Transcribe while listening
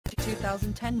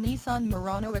2010 Nissan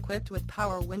Murano equipped with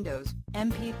power windows,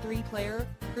 MP3 player,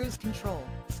 cruise control,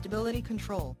 stability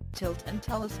control, tilt and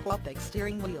telescopic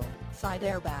steering wheel, side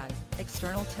airbag,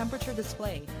 external temperature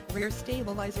display, rear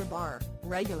stabilizer bar,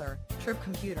 regular, trip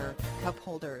computer, cup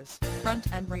holders, front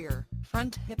and rear,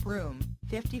 front hip room,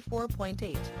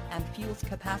 54.8, and fuels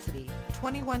capacity,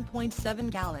 21.7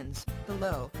 gallons.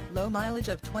 The low mileage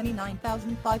of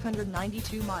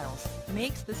 29,592 miles,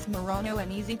 makes this Murano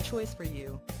an easy choice for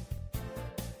you.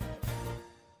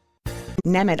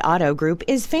 Nemet Auto Group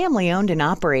is family-owned and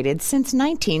operated since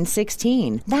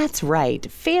 1916. That's right,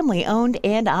 family-owned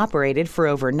and operated for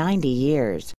over 90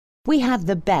 years. We have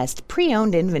the best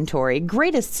pre-owned inventory,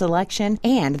 greatest selection,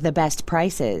 and the best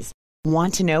prices.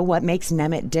 Want to know what makes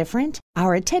Nemet different?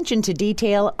 Our attention to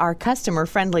detail, our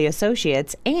customer-friendly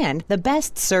associates, and the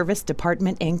best service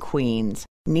department in Queens.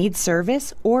 Need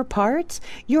service or parts?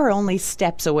 You're only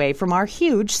steps away from our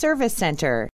huge service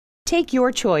center. Take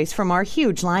your choice from our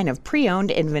huge line of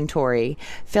pre-owned inventory.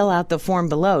 Fill out the form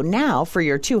below now for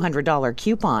your $200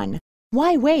 coupon.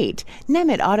 Why wait?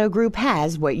 Nemet Auto Group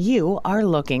has what you are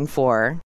looking for.